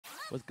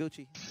What's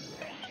Gucci?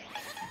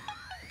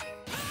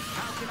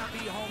 How can I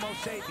be homo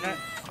sapien?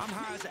 I'm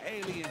high as an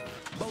alien.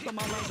 Both of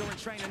my lungs are in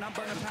training. I'm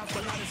burning pounds,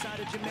 but not inside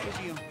a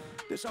gymnasium.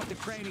 This off the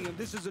cranium.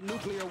 This is a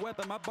nuclear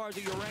weapon. My bars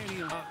are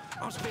uranium.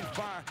 I'm spitting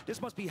fire.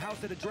 This must be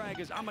House of the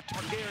Dragons. I'm a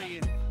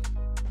Targaryen.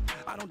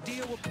 I don't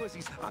deal with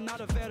pussies. I'm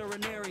not a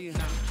veterinarian.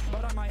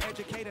 But I might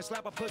educate and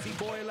slap a pussy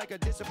boy like a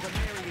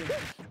disciplinarian.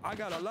 I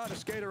got a lot of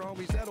skater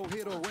homies that'll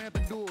hit a ramp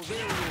and do a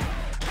variant.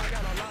 I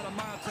got a lot of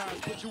mile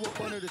times, put you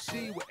up under the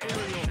sea with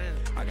Ariel.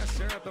 I got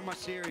syrup in my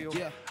cereal.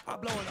 I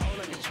blow an O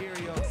like a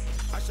Cheerio.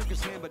 I shook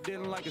his hand but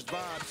didn't like his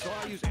vibe, so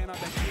I use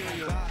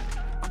antibacterial.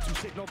 I'm too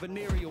sick, no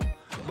venereal.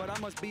 But I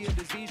must be a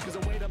disease, cause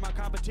the weight of my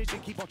competition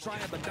keep on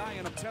trying but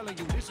dying. I'm telling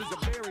you, this is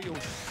a burial.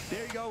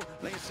 There you go,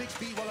 laying 6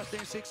 feet while I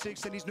stand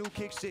 6'6", and these new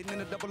kicks sitting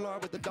in a double R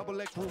with the double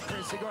X roof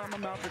print. Cigar in my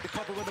mouth with the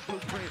cover of the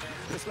blueprint.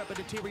 The slap of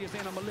the interior is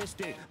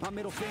animalistic. My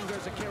middle finger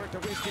is a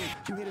characteristic.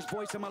 You hear this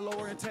voice in my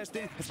lower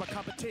intestine? It's my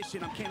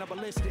competition, I'm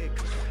cannibalistic.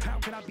 How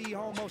can I be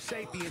homo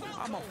sapien?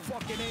 I'm a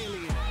fucking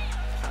alien.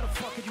 How the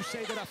fuck could you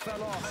say that I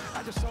fell off?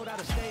 I just sold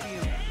out a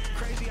stadium.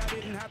 Crazy I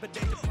didn't have a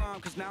date to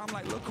prom, cause now I'm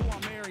like, look who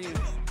I'm marrying.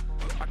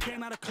 I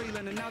came out of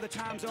Cleveland and now the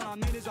time zone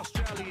I'm in is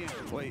Australian.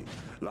 Wait,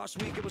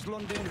 last week it was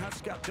London, had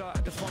Scott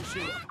at the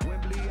function.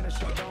 Wembley and a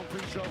shutdown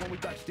pre-show when we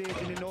backstage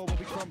and you know when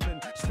we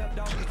crumbling. Stepped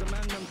out cause the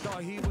man them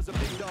thought he was a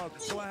big dog,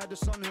 so I had to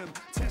sun him.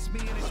 Test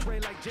me and it spray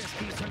like jet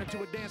skis, turn it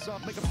to a dance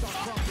off, make him start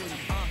crumbling.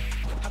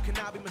 How can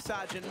I be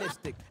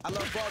misogynistic? I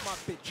love all my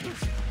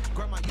bitches.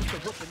 Grandma used to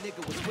whoop a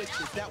nigga with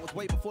switches. That was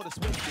way before the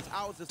switches.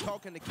 I was just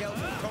talking to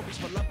Kelvin. Kobe's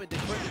for lumping the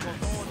critical,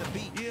 throwing the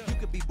beat. You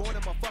could be born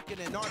in my fucking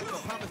Antarctica.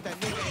 Promise that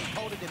nigga ain't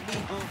colder than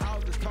me. I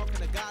was just talking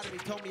to God and he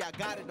told me I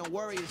got it. Don't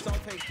worry, it's all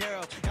taken care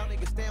of. Y'all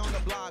niggas stay on the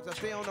blogs, I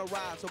stay on the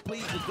ride. So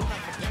please just do not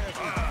compare us.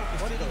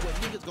 I'm city where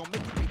niggas gon'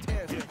 make you pay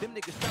tariffs. Them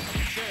niggas strapping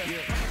the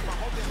sheriff. My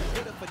hope is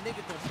good if a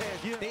nigga don't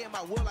perish. They in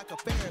my will like a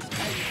Ferris.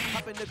 Hey,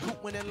 hop in the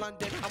coupe when in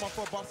London. I'm on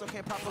 4 bars so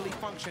can't properly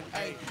function.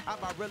 Hey, I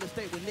buy real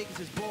estate when niggas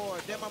is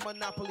bored. Then my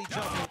monopoly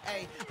jumping.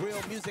 Hey,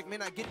 real music may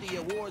not get the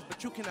awards,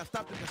 but you cannot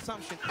stop the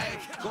consumption. Hey,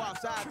 go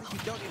outside cause you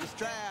don't need a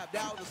strap.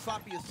 That was a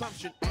sloppy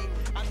assumption. Hey,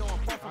 I know I'm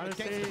far from a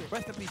gangster.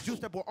 Rest in peace, juice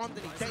that bore armed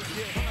and he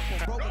dangerous. I'm not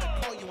gonna roll with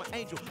a call you an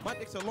angel. My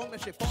dick's so long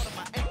that shit fall to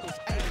my ankles.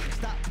 Hey,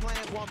 stop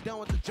playing while I'm done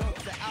with the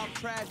jokes. The out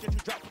trash that you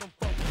drop for them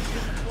folks.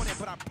 Disappointed,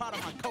 but I'm proud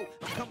of my coat.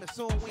 I'm coming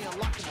soon, we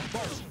unlocking the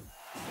boat.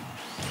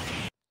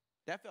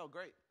 That felt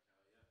great.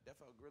 That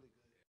felt really good.